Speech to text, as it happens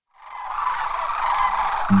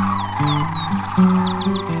From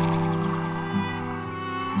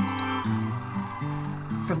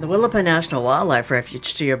the Willapa National Wildlife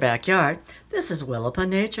Refuge to your backyard, this is Willapa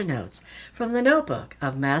Nature Notes. From the notebook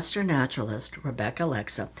of Master Naturalist Rebecca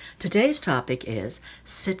Lexa, today's topic is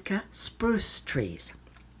Sitka spruce trees.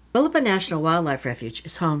 Willapa National Wildlife Refuge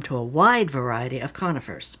is home to a wide variety of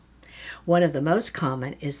conifers. One of the most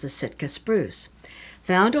common is the Sitka spruce.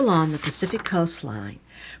 Found along the Pacific coastline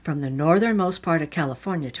from the northernmost part of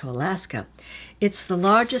California to Alaska, it's the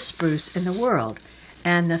largest spruce in the world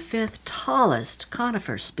and the fifth tallest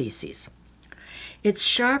conifer species. Its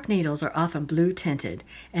sharp needles are often blue-tinted,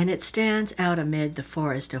 and it stands out amid the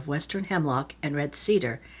forest of western hemlock and red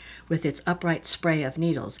cedar with its upright spray of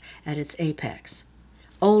needles at its apex.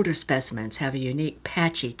 Older specimens have a unique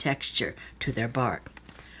patchy texture to their bark.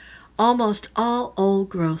 Almost all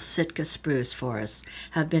old-growth Sitka spruce forests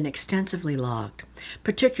have been extensively logged,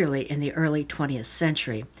 particularly in the early 20th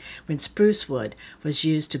century when spruce wood was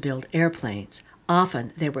used to build airplanes.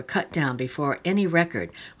 Often they were cut down before any record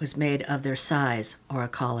was made of their size or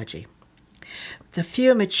ecology. The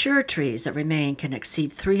few mature trees that remain can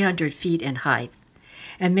exceed 300 feet in height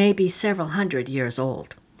and may be several hundred years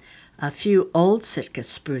old. A few old Sitka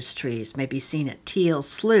spruce trees may be seen at Teal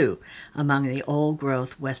Slough among the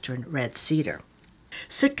old-growth western red cedar.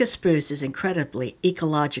 Sitka spruce is incredibly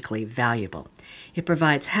ecologically valuable. It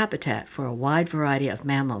provides habitat for a wide variety of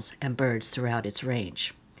mammals and birds throughout its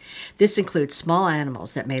range. This includes small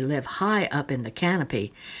animals that may live high up in the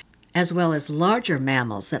canopy, as well as larger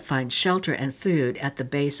mammals that find shelter and food at the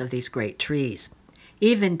base of these great trees.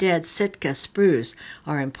 Even dead Sitka spruce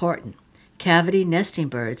are important. Cavity nesting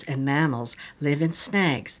birds and mammals live in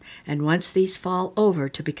snags, and once these fall over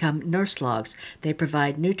to become nurse logs, they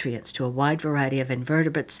provide nutrients to a wide variety of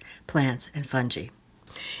invertebrates, plants, and fungi.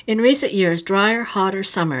 In recent years, drier, hotter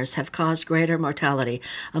summers have caused greater mortality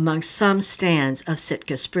among some stands of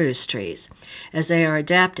Sitka spruce trees, as they are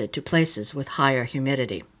adapted to places with higher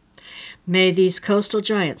humidity. May these coastal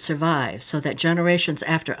giants survive so that generations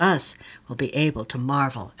after us will be able to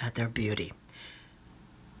marvel at their beauty.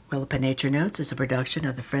 Willapa Nature Notes is a production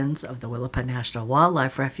of the Friends of the Willapa National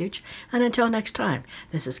Wildlife Refuge, and until next time,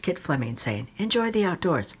 this is Kit Fleming saying, enjoy the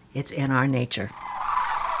outdoors. It's in our nature.